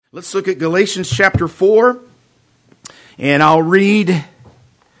Let's look at Galatians chapter 4, and I'll read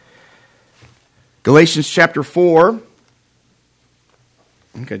Galatians chapter 4.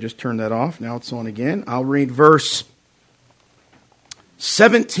 Okay, just turn that off. Now it's on again. I'll read verse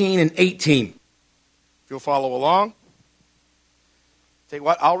 17 and 18. If you'll follow along. Tell you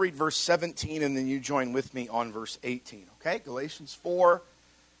what, I'll read verse 17 and then you join with me on verse 18. Okay, Galatians 4,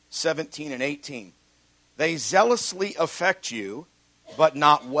 17 and 18. They zealously affect you, but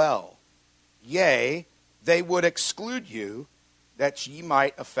not well. Yea, they would exclude you, that ye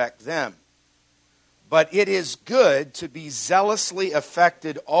might affect them. But it is good to be zealously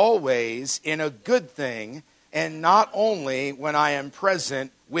affected always in a good thing, and not only when I am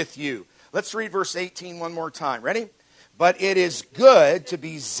present with you. Let's read verse 18 one more time. Ready? But it is good to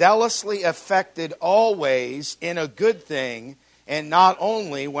be zealously affected always in a good thing, and not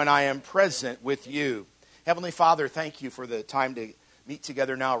only when I am present with you. Heavenly Father, thank you for the time to meet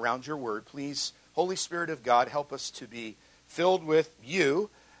together now around your word. Please, Holy Spirit of God, help us to be filled with you,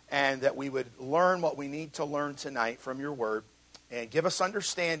 and that we would learn what we need to learn tonight from your word, and give us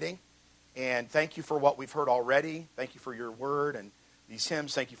understanding. And thank you for what we've heard already. Thank you for your word and these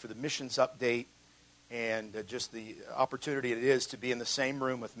hymns. Thank you for the missions update and just the opportunity it is to be in the same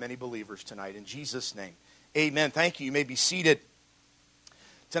room with many believers tonight. In Jesus' name, amen. Thank you. You may be seated.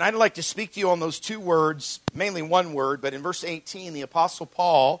 Tonight I'd like to speak to you on those two words, mainly one word, but in verse 18, the Apostle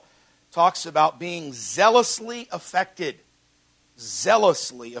Paul talks about being zealously affected.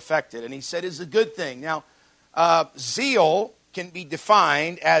 Zealously affected. And he said it's a good thing. Now, zeal can be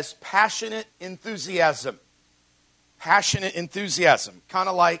defined as passionate enthusiasm. Passionate enthusiasm. Kind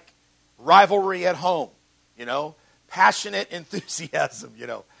of like rivalry at home, passionate enthusiasm,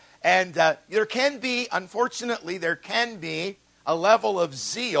 And there can be, unfortunately, a level of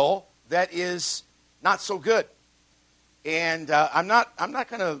zeal that is not so good. And I'm not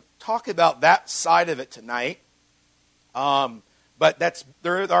going to talk about that side of it tonight. But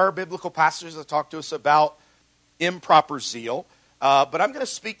there are biblical passages that talk to us about improper zeal. But I'm going to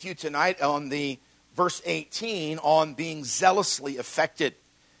speak to you tonight on the verse 18 on being zealously affected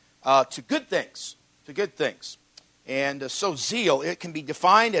to good things. To good things. And so zeal, it can be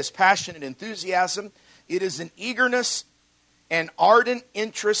defined as passionate enthusiasm. It is an eagerness and ardent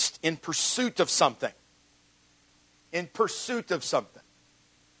interest in pursuit of something. In pursuit of something.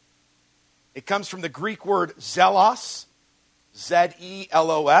 It comes from the Greek word zelos,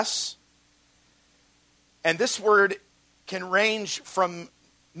 Z-E-L-O-S. And this word can range from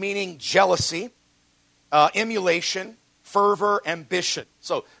meaning jealousy, emulation, fervor, ambition.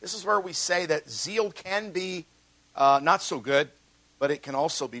 So this is where we say that zeal can be not so good, but it can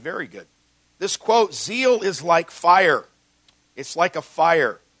also be very good. This quote, zeal is like fire. It's like a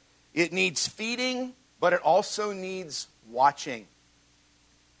fire. It needs feeding, but it also needs watching.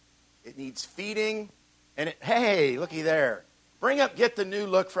 It needs feeding, and hey, looky there. Get the new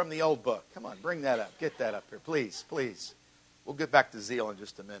look from the old book. Come on, bring that up. Get that up here, please, please. We'll get back to zeal in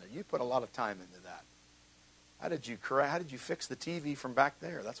just a minute. You put a lot of time into that. How did you fix the TV from back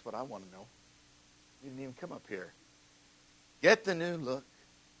there? That's what I want to know. You didn't even come up here. Get the new look.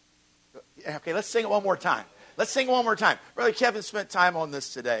 Okay, let's sing it one more time. Let's sing it one more time. Brother Kevin spent time on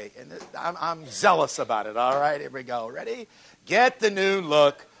this today, and I'm zealous about it. All right, here we go. Ready? Get the new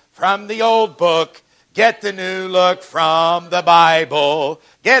look from the old book. Get the new look from the Bible.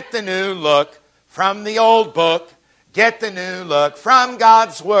 Get the new look from the old book. Get the new look from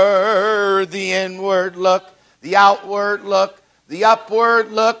God's Word. The inward look, the outward look, the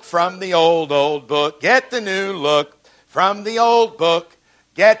upward look from the old book. Get the new look from the old book.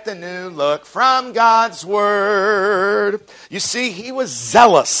 Get the new look from God's Word. You see, he was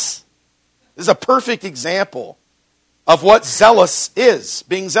zealous. This is a perfect example of what zealous is,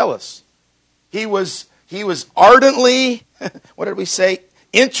 being zealous. He was ardently, what did we say,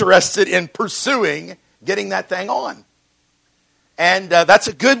 interested in pursuing getting that thing on. And that's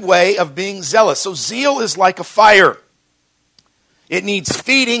a good way of being zealous. So zeal is like a fire. It needs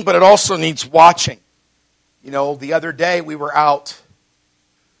feeding, but it also needs watching. The other day we were out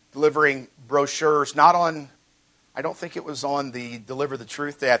delivering brochures, I don't think it was on the Deliver the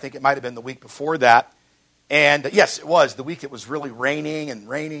Truth Day. I think it might have been the week before that. And yes, it was. The week it was really raining and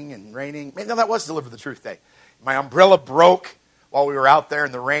raining and raining. No, that was Deliver the Truth Day. My umbrella broke while we were out there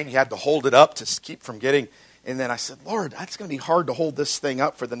in the rain. You had to hold it up to keep from getting. And then I said, Lord, that's going to be hard to hold this thing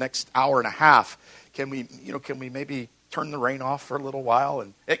up for the next hour and a half. Can we maybe turn the rain off for a little while?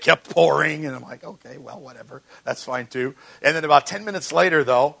 And it kept pouring. And I'm like, okay, well, whatever. That's fine too. And then about 10 minutes later,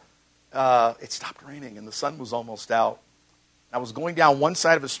 though, it stopped raining and the sun was almost out. I was going down one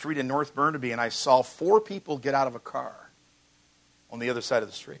side of a street in North Burnaby and I saw 4 people get out of a car. on the other side of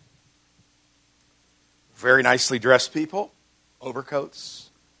the street. Very nicely dressed people, overcoats,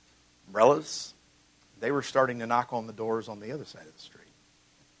 umbrellas. They were starting to knock on the doors on the other side of the street.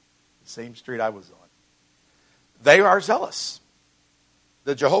 The same street I was on. They are zealous.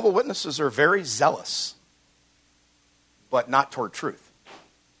 The Jehovah's Witnesses are very zealous, but not toward truth.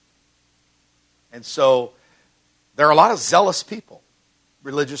 And so there are a lot of zealous people,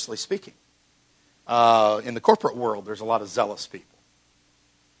 religiously speaking. In the corporate world, there's a lot of zealous people.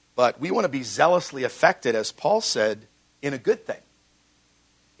 But we want to be zealously affected, as Paul said, in a good thing.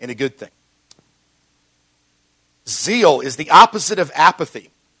 In a good thing. Zeal is the opposite of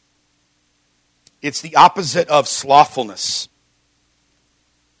apathy. It's the opposite of slothfulness.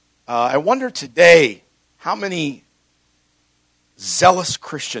 I wonder today how many zealous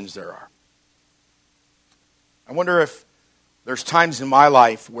Christians there are. I wonder if there's times in my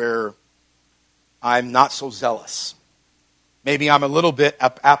life where I'm not so zealous. Maybe I'm a little bit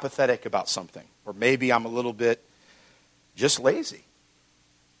apathetic about something. Or maybe I'm a little bit just lazy.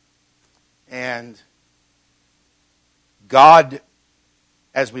 And God,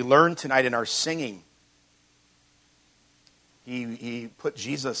 as we learned tonight in our singing, He put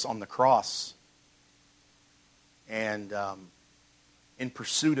Jesus on the cross and in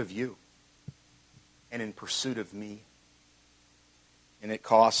pursuit of you and in pursuit of me. And it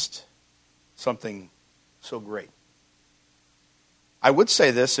cost something so great. I would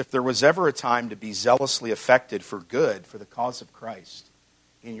say this, if there was ever a time to be zealously affected for good, for the cause of Christ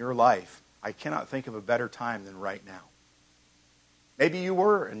in your life, I cannot think of a better time than right now. Maybe you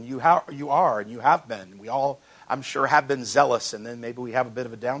were, and you are, and you have been. We all, I'm sure, have been zealous, and then maybe we have a bit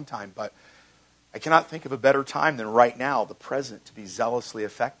of a downtime. But I cannot think of a better time than right now, the present, to be zealously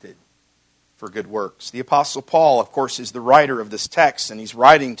affected for good works. The Apostle Paul, of course, is the writer of this text, and he's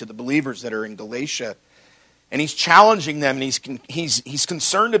writing to the believers that are in Galatia. And he's challenging them, and he's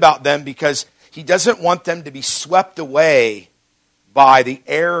concerned about them because he doesn't want them to be swept away by the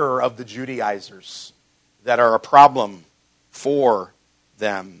error of the Judaizers that are a problem for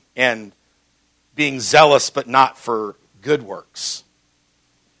them, and being zealous but not for good works.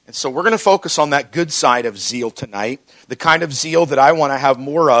 And so we're going to focus on that good side of zeal tonight, the kind of zeal that I want to have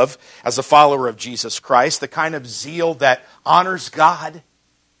more of as a follower of Jesus Christ, the kind of zeal that honors God.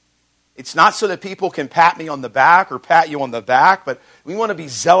 It's not so that people can pat me on the back or pat you on the back, but we want to be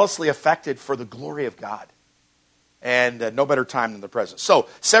zealously affected for the glory of God. And no better time than the present. So,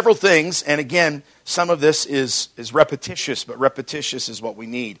 several things, and again, some of this is repetitious, but repetitious is what we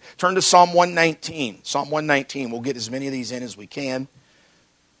need. Turn to Psalm 119. Psalm 119, we'll get as many of these in as we can.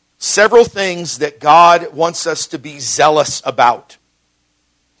 Several things that God wants us to be zealous about.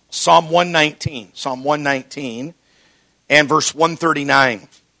 Psalm 119 and verse 139.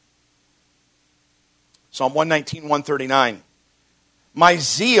 Psalm 119, 139. My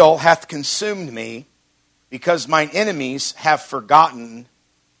zeal hath consumed me, because mine enemies have forgotten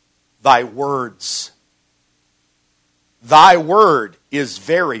thy words. Thy word is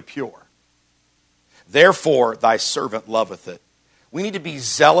very pure. Therefore thy servant loveth it. We need to be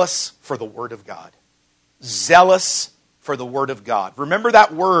zealous for the word of God. Zealous for the word of God. Remember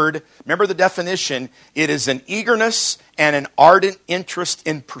that word, remember the definition. It is an eagerness and an ardent interest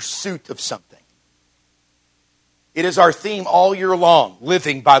in pursuit of something. It is our theme all year long,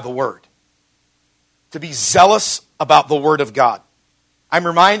 living by the word. To be zealous about the word of God. I'm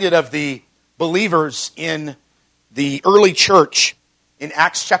reminded of the believers in the early church in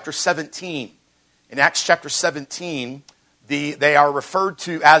Acts chapter 17. In Acts chapter 17, they are referred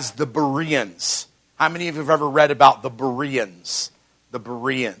to as the Bereans. How many of you have ever read about the Bereans? The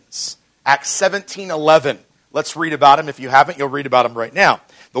Bereans. Acts 17:11. Let's read about them. If you haven't, you'll read about them right now.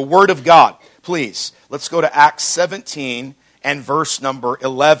 The word of God. Please, let's go to Acts 17 and verse number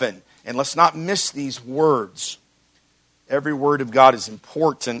 11. And let's not miss these words. Every word of God is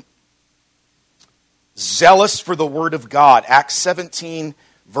important. Zealous for the word of God. Acts 17,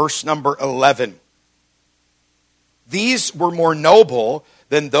 verse number 11. These were more noble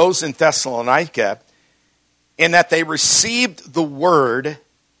than those in Thessalonica, in that they received the word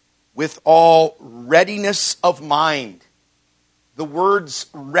with all readiness of mind. The words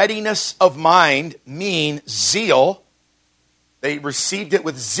readiness of mind mean zeal. They received it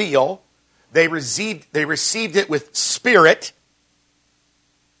with zeal. They received it with spirit.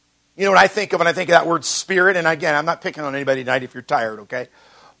 You know what I think of when I think of that word spirit? And again, I'm not picking on anybody tonight if you're tired, okay?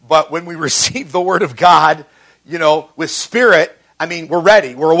 But when we receive the word of God, with spirit, I mean, we're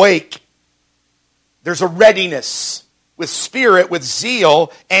ready. We're awake. There's a readiness with spirit, with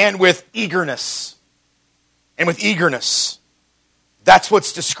zeal, and with eagerness. And with eagerness. That's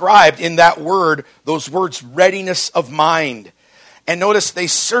what's described in that word, those words, readiness of mind. And notice they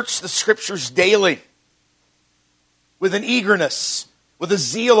search the Scriptures daily with an eagerness, with a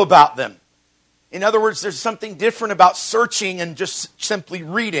zeal about them. In other words, there's something different about searching and just simply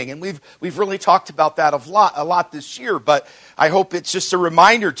reading. And we've really talked about that a lot this year. But I hope it's just a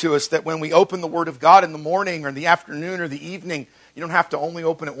reminder to us that when we open the Word of God in the morning or in the afternoon or the evening, you don't have to only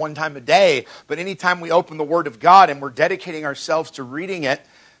open it one time a day. But anytime we open the Word of God and we're dedicating ourselves to reading it,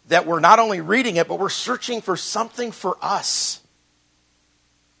 that we're not only reading it, but we're searching for something for us.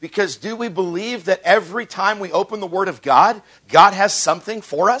 Because do we believe that every time we open the Word of God, God has something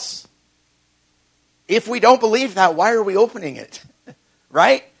for us? If we don't believe that, why are we opening it?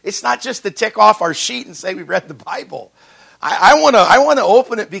 Right? It's not just to tick off our sheet and say we read the Bible. I want to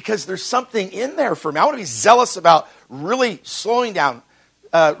open it because there's something in there for me. I want to be zealous about really slowing down,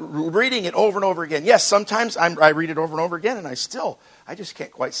 reading it over and over again. Yes, sometimes I read it over and over again, and I just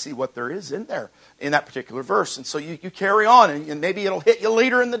can't quite see what there is in there in that particular verse. And so you carry on, and maybe it'll hit you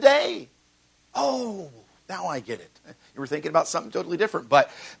later in the day. Oh, now I get it. You were thinking about something totally different,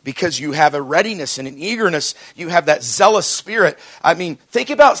 but because you have a readiness and an eagerness, you have that zealous spirit. I mean, think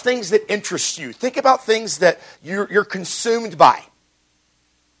about things that interest you. Think about things that you're consumed by,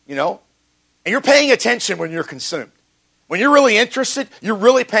 you know? And you're paying attention when you're consumed. When you're really interested, you're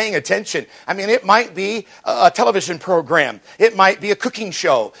really paying attention. I mean, it might be a television program. It might be a cooking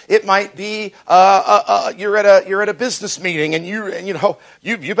show. It might be you're at a business meeting, and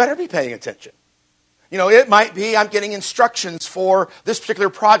you better be paying attention. You know, it might be I'm getting instructions for this particular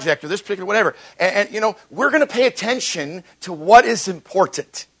project or this particular whatever. And we're going to pay attention to what is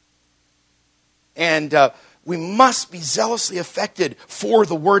important. And we must be zealously affected for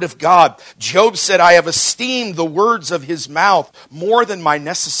the Word of God. Job said, I have esteemed the words of his mouth more than my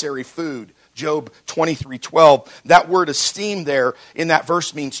necessary food. Job 23:12. That word esteemed there in that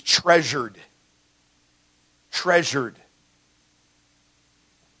verse means treasured. Treasured.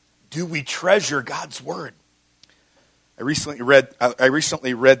 Do we treasure God's Word? I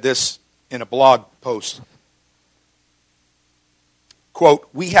recently read this in a blog post. Quote,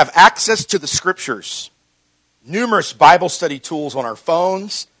 we have access to the Scriptures, numerous Bible study tools on our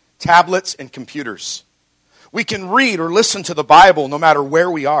phones, tablets, and computers. We can read or listen to the Bible no matter where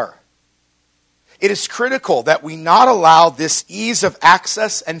we are. It is critical that we not allow this ease of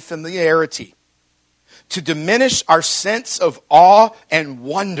access and familiarity to diminish our sense of awe and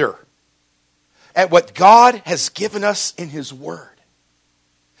wonder at what God has given us in His Word.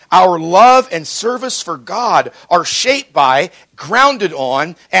 Our love and service for God are shaped by, grounded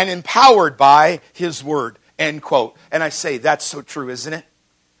on, and empowered by His Word. End quote. And I say, that's so true, isn't it?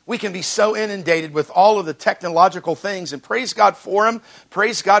 We can be so inundated with all of the technological things, and praise God for them.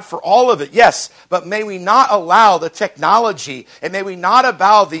 Praise God for all of it, yes. But may we not allow the technology, and may we not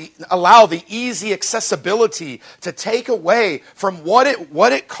allow the easy accessibility to take away from what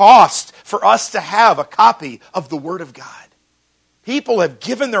it costs for us to have a copy of the Word of God. People have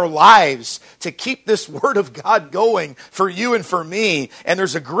given their lives to keep this Word of God going for you and for me. And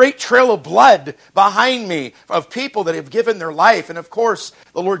there's a great trail of blood behind me of people that have given their life. And of course,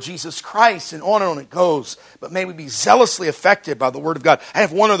 the Lord Jesus Christ, and on it goes. But may we be zealously affected by the Word of God. I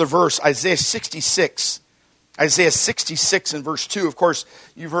have one other verse, Isaiah 66. Isaiah 66 and verse 2. Of course,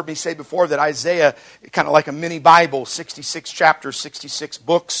 you've heard me say before that Isaiah, kind of like a mini Bible, 66 chapters, 66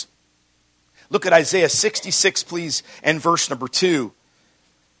 books. Look at Isaiah 66, please, and verse number 2.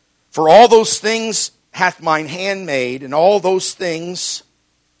 For all those things hath mine hand made, and all those things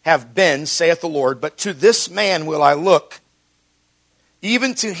have been, saith the Lord. But to this man will I look,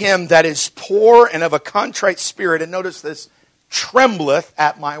 even to him that is poor and of a contrite spirit. And notice this, trembleth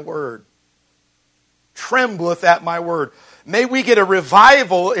at my word. Trembleth at my word. May we get a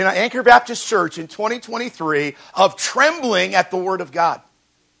revival in Anchor Baptist Church in 2023 of trembling at the Word of God.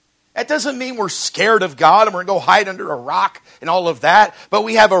 That doesn't mean we're scared of God and we're going to go hide under a rock and all of that. But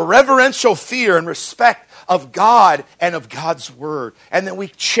we have a reverential fear and respect of God and of God's Word. And that we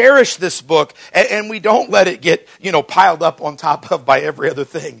cherish this book and we don't let it get, piled up on top of by every other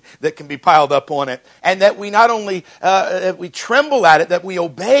thing that can be piled up on it. And that we not only, we tremble at it, that we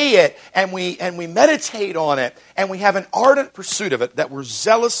obey it and we meditate on it. And we have an ardent pursuit of it, that we're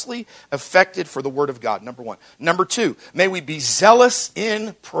zealously affected for the Word of God, number one. Number two, may we be zealous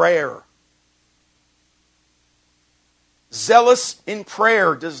in prayer. Zealous in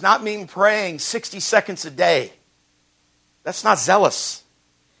prayer does not mean praying 60 seconds a day. That's not zealous.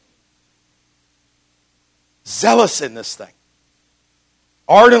 Zealous in this thing.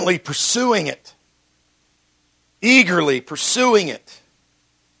 Ardently pursuing it. Eagerly pursuing it.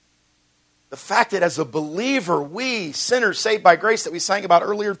 The fact that as a believer, we, sinners saved by grace that we sang about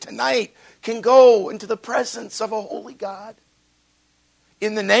earlier tonight, can go into the presence of a holy God.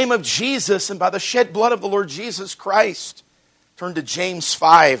 in the name of Jesus and by the shed blood of the Lord Jesus Christ. Turn to James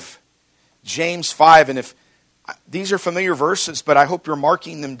 5. James 5. And if these are familiar verses, but I hope you're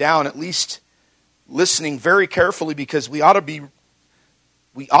marking them down, at least listening very carefully, because we ought to be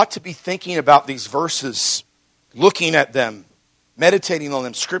thinking about these verses, looking at them, meditating on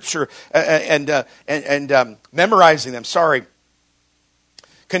them, Scripture, and memorizing them. Sorry.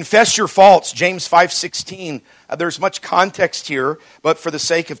 Confess your faults, James 5:16. There's much context here, but for the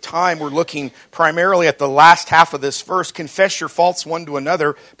sake of time, we're looking primarily at the last half of this verse. Confess your faults one to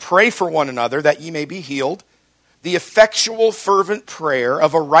another, pray for one another, that ye may be healed. The effectual, fervent prayer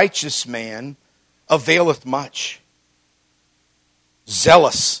of a righteous man availeth much.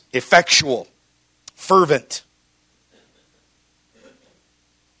 Zealous, effectual, fervent.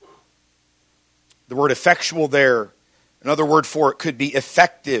 The word effectual there, another word for it could be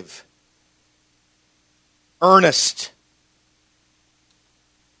effective, earnest,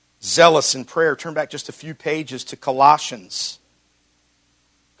 zealous in prayer. Turn back just a few pages to Colossians.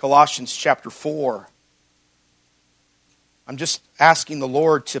 Colossians chapter 4. I'm just asking the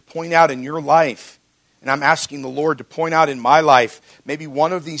Lord to point out in your life, and I'm asking the Lord to point out in my life, maybe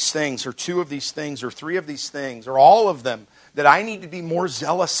one of these things, or two of these things, or three of these things, or all of them, that I need to be more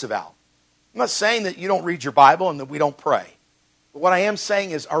zealous about. I'm not saying that you don't read your Bible and that we don't pray. But what I am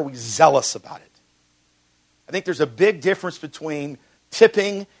saying is, are we zealous about it? I think there's a big difference between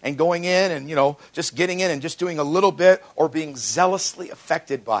tipping and going in and, just getting in and just doing a little bit, or being zealously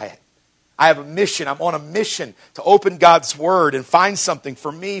affected by it. I have a mission. I'm on a mission to open God's Word and find something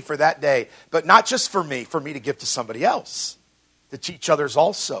for me for that day. But not just for me to give to somebody else, to teach others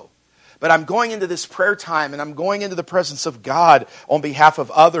also. But I'm going into this prayer time, and I'm going into the presence of God on behalf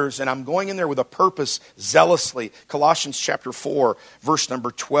of others, and I'm going in there with a purpose, zealously. Colossians chapter 4, verse number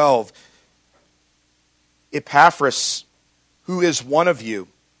 12. Epaphras, who is one of you,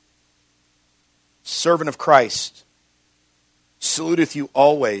 servant of Christ, saluteth you,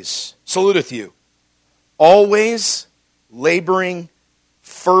 always laboring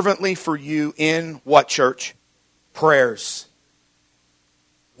fervently for you in what, church? Prayers.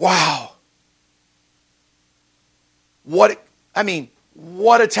 Wow. What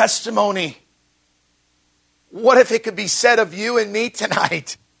a testimony. What if it could be said of you and me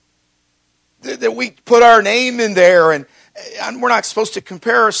tonight? That we put our name in there, and we're not supposed to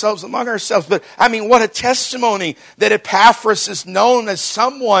compare ourselves among ourselves, but what a testimony that Epaphras is known as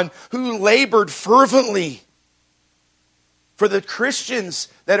someone who labored fervently for the Christians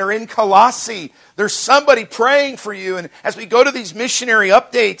that are in Colossae. There's somebody praying for you. And as we go to these missionary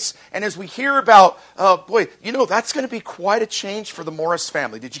updates, and as we hear about, that's going to be quite a change for the Morris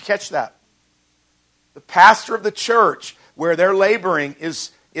family. Did you catch that? The pastor of the church where they're laboring is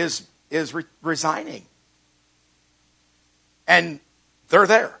resigning. And they're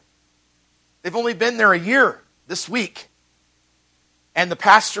there. They've only been there a year this week. And the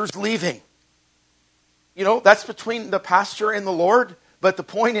pastor's leaving. That's between the pastor and the Lord. But the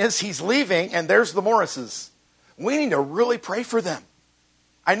point is, he's leaving, and there's the Morrises. We need to really pray for them.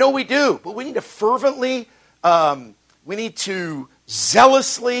 I know we do, but we need to fervently, we need to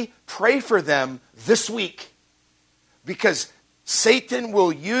zealously pray for them this week. Because Satan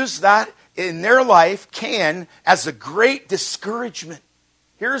will use that in their life, as a great discouragement.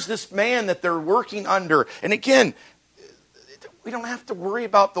 Here's this man that they're working under. And again, we don't have to worry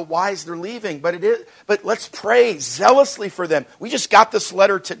about the whys they're leaving, but let's pray zealously for them. We just got this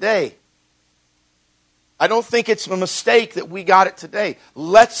letter today. I don't think it's a mistake that we got it today.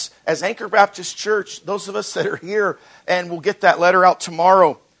 Let's, as Anchor Baptist Church, those of us that are here, and we'll get that letter out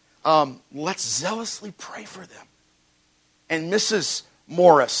tomorrow, let's zealously pray for them. And Mrs.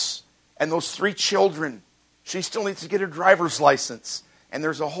 Morris and those 3 children, she still needs to get her driver's license. And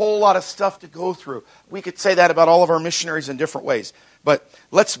there's a whole lot of stuff to go through. We could say that about all of our missionaries in different ways. But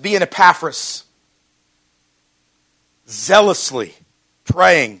let's be an Epaphras. Zealously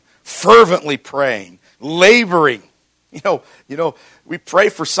praying, fervently praying, laboring. We pray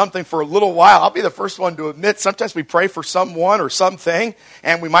for something for a little while. I'll be the first one to admit, sometimes we pray for someone or something,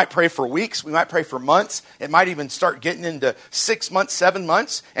 and we might pray for weeks, we might pray for months. It might even start getting into 6 months, 7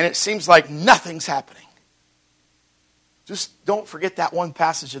 months, and it seems like nothing's happening. Just don't forget that one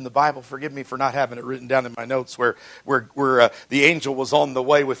passage in the Bible. Forgive me for not having it written down in my notes where the angel was on the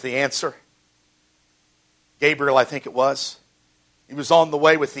way with the answer. Gabriel, I think it was. He was on the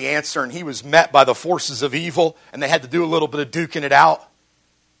way with the answer, and he was met by the forces of evil, and they had to do a little bit of duking it out.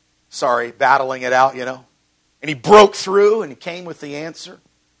 Battling it out, And he broke through, and he came with the answer.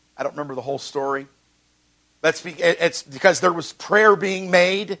 I don't remember the whole story. It's because there was prayer being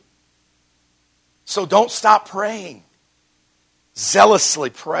made. So don't stop praying. Zealously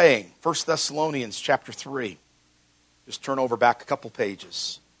praying. 1 Thessalonians chapter 3. Just turn over back a couple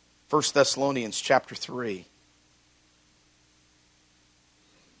pages. 1 Thessalonians chapter 3. It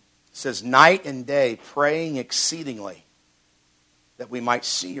says, night and day praying exceedingly that we might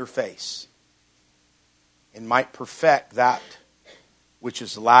see your face and might perfect that which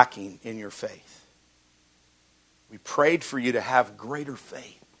is lacking in your faith. We prayed for you to have greater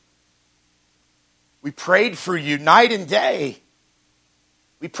faith. We prayed for you night and day.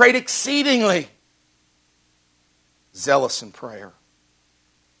 We prayed exceedingly. Zealous in prayer.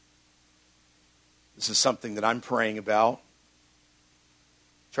 This is something that I'm praying about.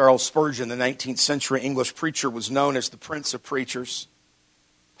 Charles Spurgeon, the 19th century English preacher, was known as the Prince of Preachers.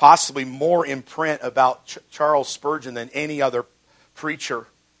 Possibly more in print about Charles Spurgeon than any other preacher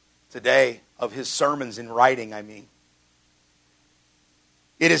today, of his sermons in writing, I mean.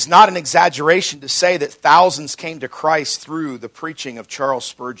 It is not an exaggeration to say that thousands came to Christ through the preaching of Charles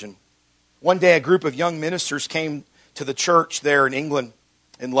Spurgeon. One day a group of young ministers came to the church there in England,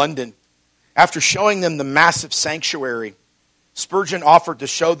 in London. After showing them the massive sanctuary, Spurgeon offered to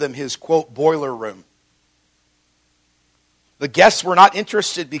show them his, quote, boiler room. The guests were not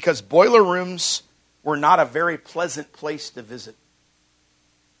interested because boiler rooms were not a very pleasant place to visit.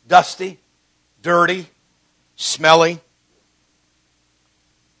 Dusty, dirty, smelly,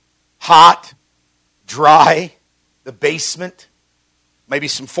 hot, dry, the basement, maybe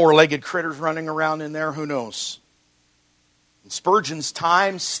some four-legged critters running around in there, who knows? In Spurgeon's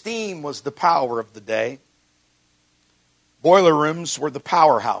time, steam was the power of the day. Boiler rooms were the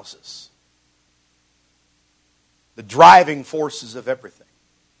powerhouses, the driving forces of everything.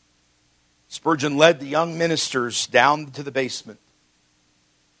 Spurgeon led the young ministers down to the basement,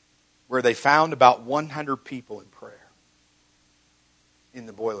 where they found about 100 people in prayer in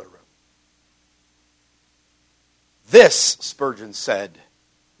the boiler room. This, Spurgeon said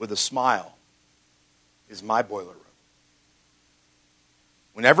with a smile, is my boiler room.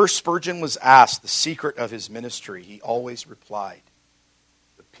 Whenever Spurgeon was asked the secret of his ministry, he always replied,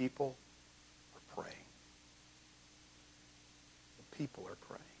 the people are praying. The people are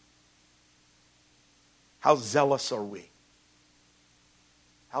praying. How zealous are we?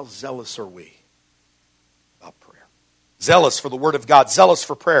 How zealous are we about prayer? Zealous for the Word of God. Zealous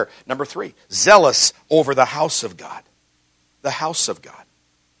for prayer. Number 3, zealous over the house of God. The house of God.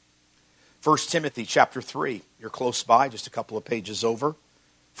 1 Timothy chapter 3. You're close by, just a couple of pages over.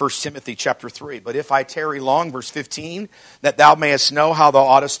 1 Timothy chapter 3. But if I tarry long, verse 15, that thou mayest know how thou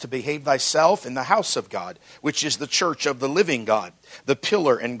oughtest to behave thyself in the house of God, which is the church of the living God, the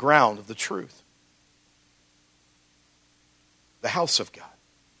pillar and ground of the truth. The house of God.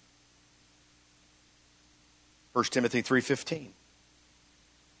 1 Timothy 3:15.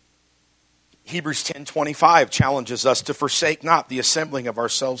 Hebrews 10:25 challenges us to forsake not the assembling of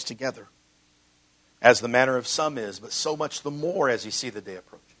ourselves together, as the manner of some is, but so much the more as you see the day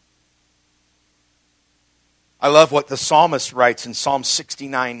approaching. I love what the psalmist writes in Psalm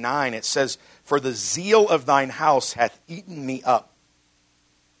 69:9. It says, for the zeal of thine house hath eaten me up.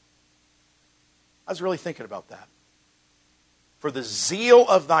 I was really thinking about that. For the zeal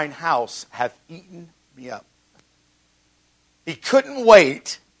of thine house hath eaten me up. He couldn't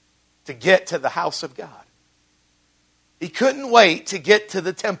wait to get to the house of God. He couldn't wait to get to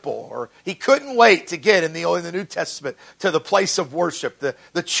the temple, or he couldn't wait to get in the New Testament to the place of worship,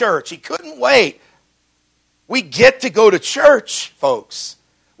 the church. He couldn't wait. We get to go to church, folks.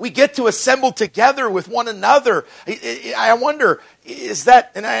 We get to assemble together with one another. I wonder, is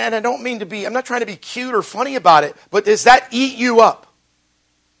that, and I don't mean to be, I'm not trying to be cute or funny about it, but does that eat you up?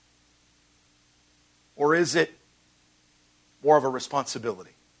 Or is it more of a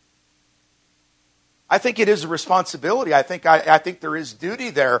responsibility? I think it is a responsibility. I think there is duty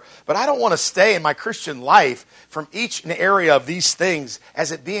there. But I don't want to stay in my Christian life from each and area of these things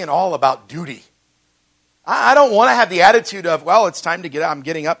as it being all about duty. I don't want to have the attitude of, well, it's time to get up. I'm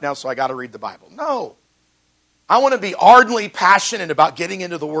getting up now, so I got to read the Bible. No. I want to be ardently passionate about getting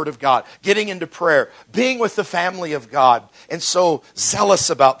into the Word of God, getting into prayer, being with the family of God, and so zealous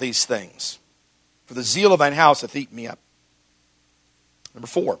about these things. For the zeal of thine house hath eaten me up. Number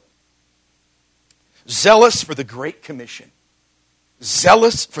 4. Zealous for the Great Commission.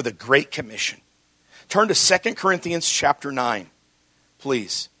 Zealous for the Great Commission. Turn to 2 Corinthians chapter 9,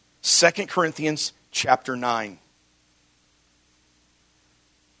 please. 2 Corinthians chapter 9.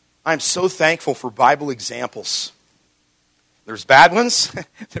 I'm so thankful for Bible examples. There's bad ones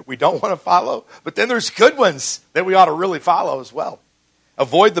that we don't want to follow, but then there's good ones that we ought to really follow as well.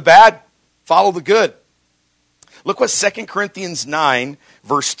 Avoid the bad, follow the good. Look what 2 Corinthians 9,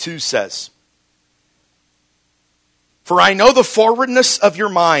 verse 2 says. For I know the forwardness of your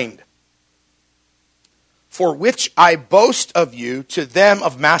mind, for which I boast of you to them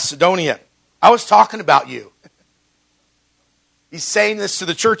of Macedonia. I was talking about you. He's saying this to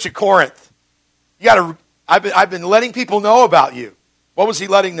the church at Corinth. I've been letting people know about you. What was he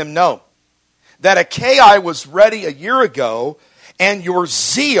letting them know? That Achaia was ready a year ago, and your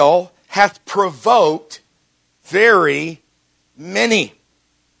zeal hath provoked very many.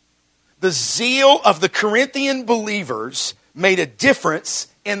 The zeal of the Corinthian believers made a difference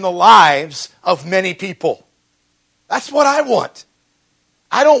in the lives of many people. That's what I want.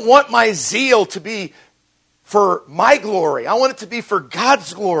 I don't want my zeal to be for my glory. I want it to be for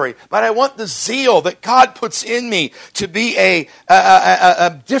God's glory. But I want the zeal that God puts in me to be a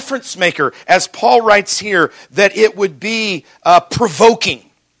difference maker. As Paul writes here, that it would be provoking.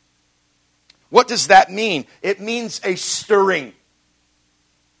 What does that mean? It means a stirring.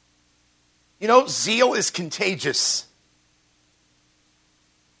 You know, zeal is contagious.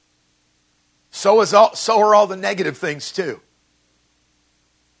 So are all the negative things too.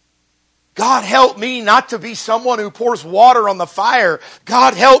 God help me not to be someone who pours water on the fire.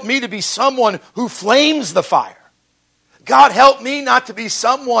 God help me to be someone who flames the fire. God help me not to be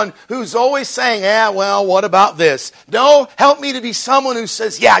someone who's always saying, well, what about this? No, help me to be someone who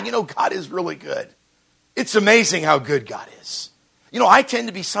says, God is really good. It's amazing how good God is. You know, I tend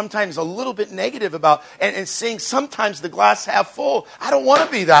to be sometimes a little bit negative about and seeing sometimes the glass half full. I don't want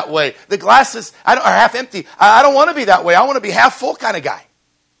to be that way. The glass is half empty. I don't want to be that way. I want to be half full kind of guy.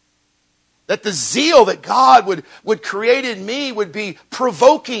 That the zeal that God would create in me would be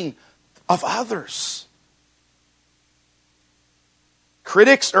provoking of others.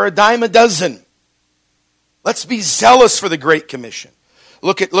 Critics are a dime a dozen. Let's be zealous for the Great Commission.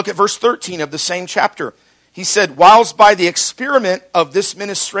 Look at verse 13 of the same chapter. He said, whilst by the experiment of this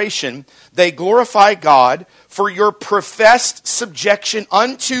ministration they glorify God for your professed subjection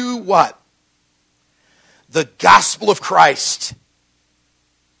unto what? The gospel of Christ.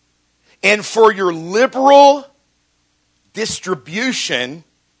 And for your liberal distribution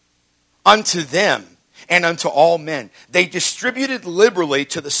unto them and unto all men. They distributed liberally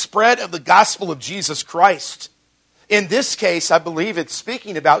to the spread of the gospel of Jesus Christ. In this case, I believe it's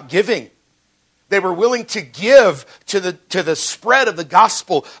speaking about giving. They were willing to give to the spread of the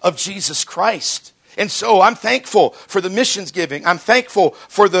gospel of Jesus Christ. And so I'm thankful for the missions giving. I'm thankful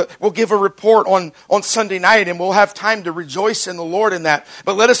for we'll give a report on Sunday night and we'll have time to rejoice in the Lord in that.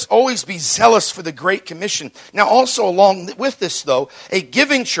 But let us always be zealous for the Great Commission. Now also along with this though, a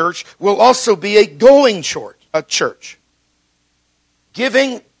giving church will also be a going church.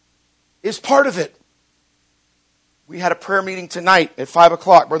 Giving is part of it. We had a prayer meeting tonight at 5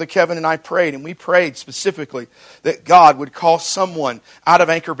 o'clock. Brother Kevin and I prayed, and we prayed specifically that God would call someone out of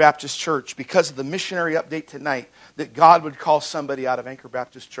Anchor Baptist Church because of the missionary update tonight, that God would call somebody out of Anchor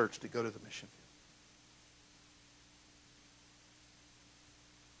Baptist Church to go to the mission field.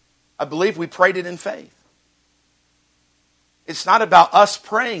 I believe we prayed it in faith. It's not about us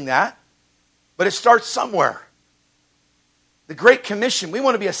praying that, but it starts somewhere. The Great Commission, we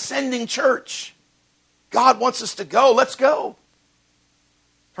want to be a sending church. God wants us to go. Let's go.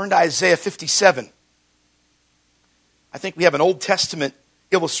 Turn to Isaiah 57. I think we have an Old Testament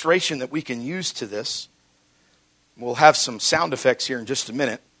illustration that we can use to this. We'll have some sound effects here in just a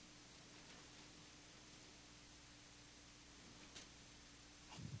minute.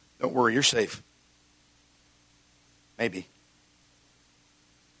 Don't worry, you're safe. Maybe.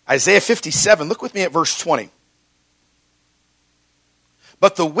 Isaiah 57, look with me at verse 20.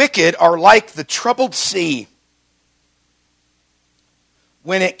 But the wicked are like the troubled sea,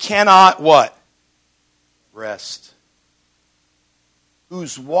 when it cannot what? Rest.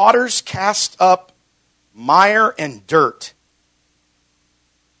 Whose waters cast up mire and dirt.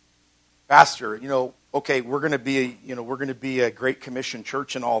 Pastor, okay, we're going to be a Great Commission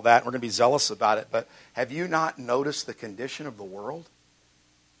church and all that. We're going to be zealous about it. But have you not noticed the condition of the world?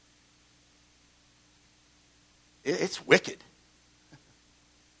 It's wicked.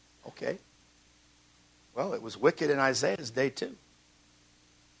 Okay. Well, it was wicked in Isaiah's day too.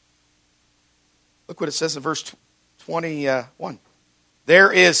 Look what it says in verse 21.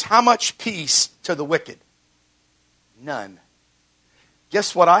 There is how much peace to the wicked? None.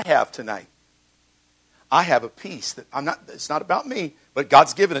 Guess what I have tonight? I have a peace that it's not about me, but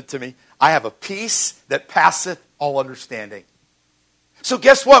God's given it to me. I have a peace that passeth all understanding. So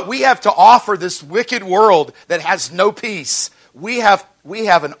guess what? We have to offer this wicked world that has no peace. We have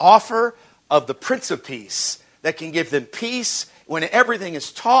an offer of the Prince of Peace that can give them peace when everything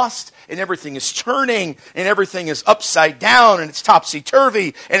is tossed and everything is turning and everything is upside down and it's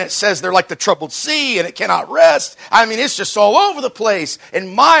topsy-turvy and it says they're like the troubled sea and it cannot rest. I mean, it's just all over the place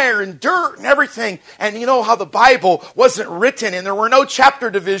and mire and dirt and everything. And you know how the Bible wasn't written and there were no chapter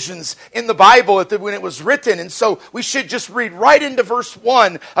divisions in the Bible when it was written. And so we should just read right into verse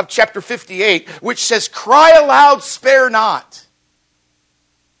 1 of chapter 58, which says, cry aloud, spare not.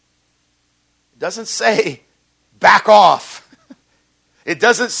 It doesn't say back off. It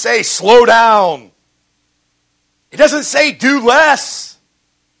doesn't say slow down. It doesn't say do less.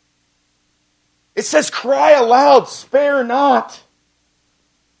 It says cry aloud, spare not.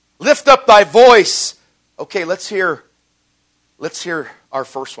 Lift up thy voice. Okay, let's hear our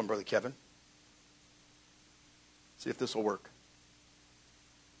first one, Brother Kevin. See if this will work.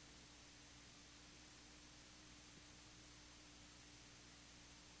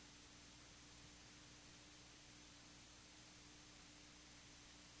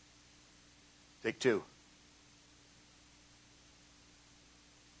 Take two.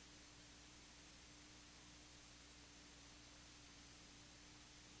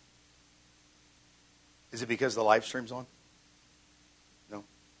 Is it because the live stream's on? No?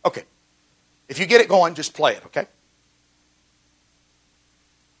 Okay. If you get it going, just play it, okay?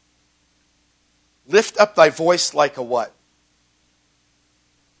 Lift up thy voice like a what?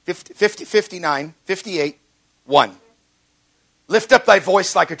 59, 58, 1. Lift up thy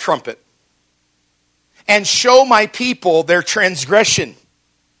voice like a trumpet. And show my people their transgression,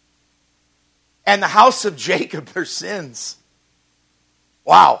 and the house of Jacob their sins.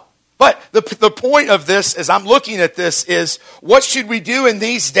 Wow. But the point of this, as I'm looking at this, is what should we do in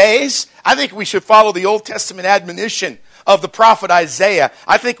these days? I think we should follow the Old Testament admonition of the prophet Isaiah.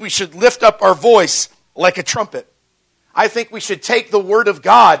 I think we should lift up our voice like a trumpet. I think we should take the word of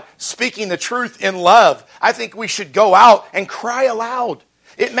God, speaking the truth in love. I think we should go out and cry aloud.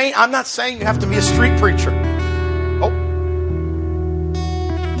 I'm not saying you have to be a street preacher. Oh.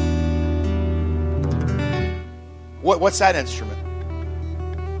 What's that instrument?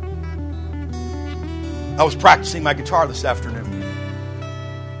 I was practicing my guitar this afternoon.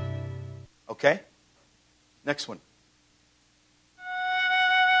 Okay. Next one.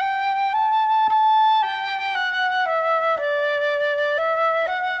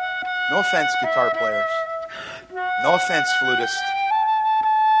 No offense, guitar players. No offense, flutist.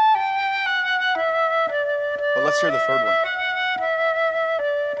 But let's hear the third one.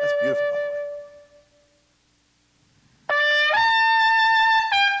 That's beautiful, by the way.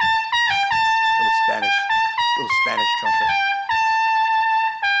 Little Spanish trumpet.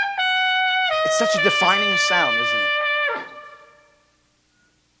 It's such a defining sound, isn't it?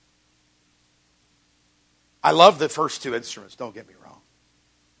 I love the first two instruments, don't get me wrong.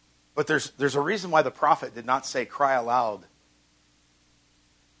 But there's a reason why the prophet did not say cry aloud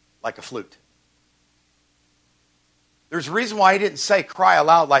like a flute. There's a reason why he didn't say cry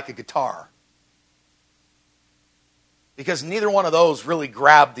aloud like a guitar. Because neither one of those really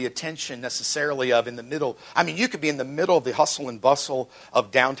grabbed the attention necessarily of in the middle. I mean, you could be in the middle of the hustle and bustle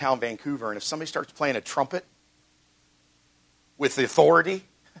of downtown Vancouver, and if somebody starts playing a trumpet with the authority,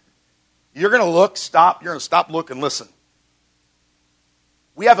 you're going to stop, look, and listen.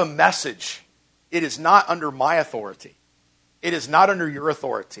 We have a message. It is not under my authority. It is not under your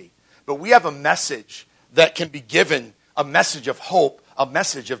authority. But we have a message that can be given, a message of hope, a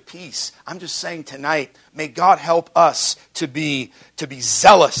message of peace. I'm just saying tonight, may God help us to be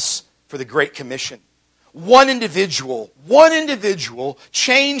zealous for the Great Commission. One individual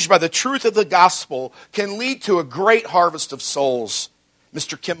changed by the truth of the gospel can lead to a great harvest of souls.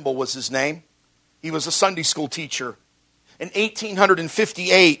 Mr. Kimball was his name. He was a Sunday school teacher. In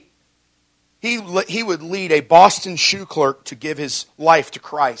 1858, he would lead a Boston shoe clerk to give his life to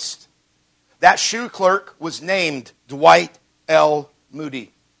Christ. That shoe clerk was named Dwight L.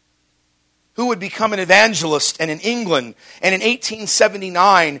 Moody, who would become an evangelist and in England. And in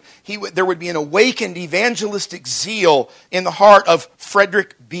 1879, there would be an awakened evangelistic zeal in the heart of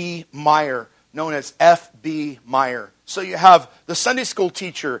Frederick B. Meyer, known as F.B. Meyer. So you have the Sunday school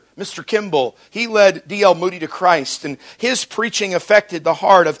teacher, Mr. Kimball. He led D.L. Moody to Christ, and his preaching affected the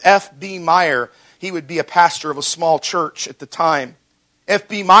heart of F.B. Meyer. He would be a pastor of a small church at the time.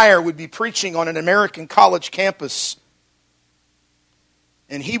 F.B. Meyer would be preaching on an American college campus,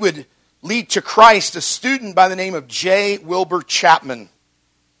 and he would lead to Christ a student by the name of J. Wilbur Chapman.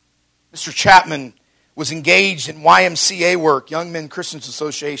 Mr. Chapman was engaged in YMCA work, Young Men Christians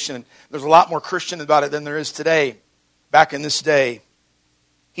Association. There's a lot more Christian about it than there is today, back in this day.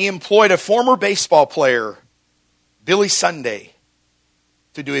 He employed a former baseball player, Billy Sunday,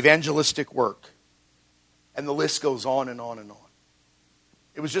 to do evangelistic work. And the list goes on and on and on.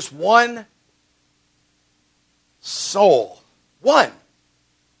 It was just one soul. One.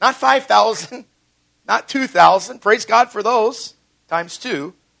 Not 5,000, not 2,000. Praise God for those, times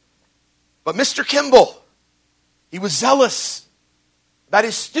two. But Mr. Kimball, he was zealous about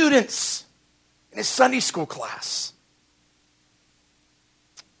his students in his Sunday school class.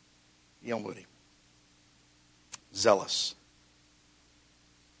 Young Woody. Zealous.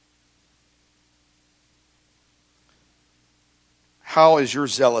 How is your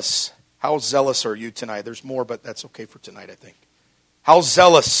zealous? How zealous are you tonight? There's more, but that's okay for tonight, I think. How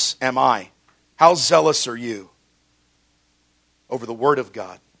zealous am I? How zealous are you over the Word of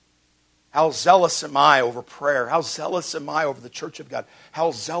God? How zealous am I over prayer? How zealous am I over the church of God?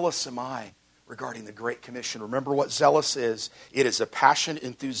 How zealous am I regarding the Great Commission? Remember what zealous is. It is a passionate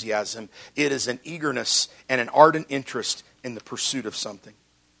enthusiasm. It is an eagerness and an ardent interest in the pursuit of something.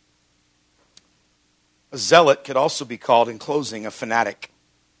 A zealot could also be called, in closing, a fanatic.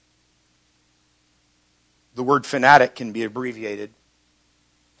 The word fanatic can be abbreviated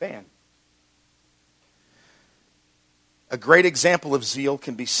fan. A great example of zeal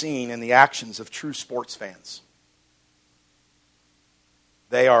can be seen in the actions of true sports fans.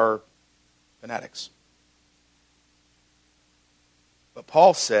 They are fanatics. But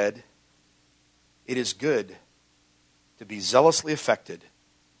Paul said, it is good to be zealously affected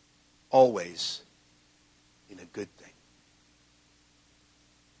always in a good thing.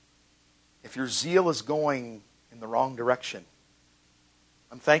 If your zeal is going in the wrong direction,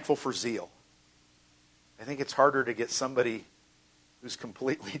 I'm thankful for zeal. I think it's harder to get somebody who's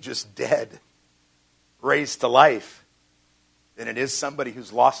completely just dead raised to life than it is somebody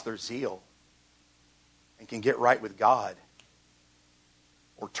who's lost their zeal and can get right with God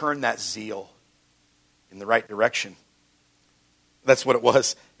or turn that zeal in the right direction. That's what it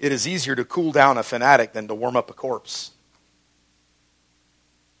was. It is easier to cool down a fanatic than to warm up a corpse.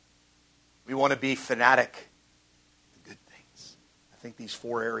 We want to be fanatic in good things. I think these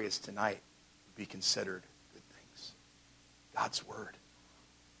 4 areas tonight would be considered good things. God's Word,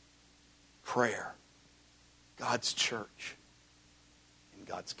 prayer, God's church, and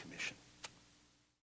God's commission.